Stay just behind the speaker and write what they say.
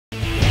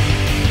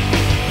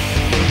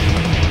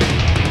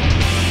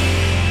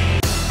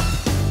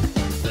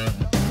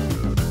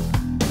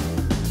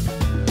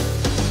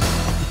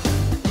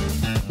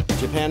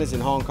Japan is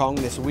in Hong Kong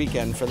this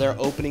weekend for their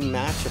opening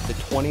match of the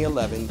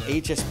 2011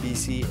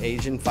 HSBC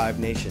Asian 5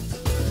 Nations.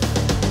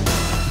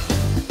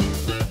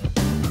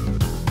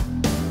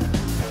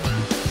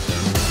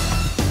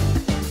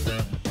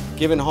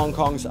 Given Hong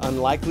Kong's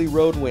unlikely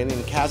road win in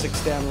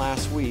Kazakhstan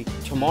last week,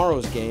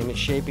 tomorrow's game is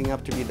shaping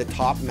up to be the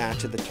top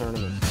match of the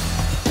tournament.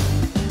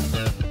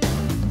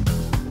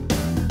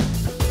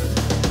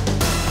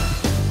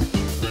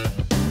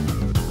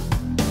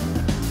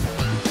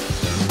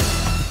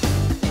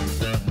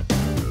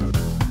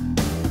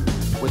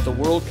 With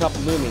the World Cup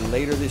looming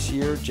later this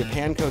year,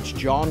 Japan coach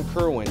John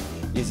Kerwin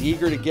is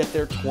eager to get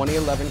their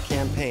 2011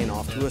 campaign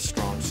off to a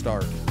strong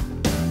start.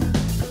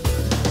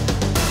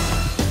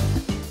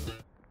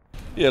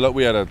 Yeah, look,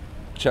 we had a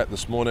chat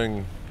this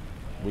morning.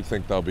 We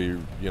think they'll be,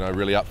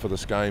 really up for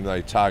this game.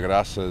 They target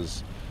us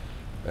as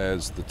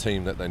the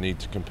team that they need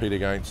to compete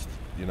against.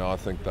 I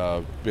think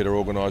they're better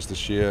organised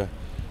this year.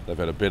 They've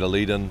had a better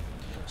lead-in,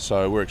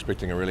 so we're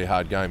expecting a really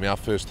hard game. Our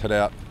first hit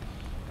out,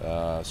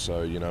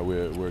 so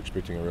we're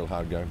expecting a real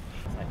hard game.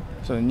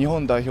 日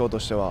本代表と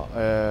しては、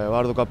ワ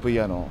ールドカップイ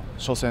ヤーの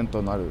初戦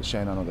となる試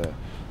合なので、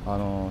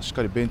しっ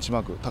かりベンチマ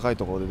ーク高い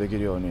ところででき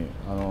るように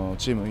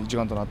チーム一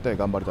丸となって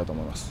頑張りたいと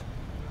思います。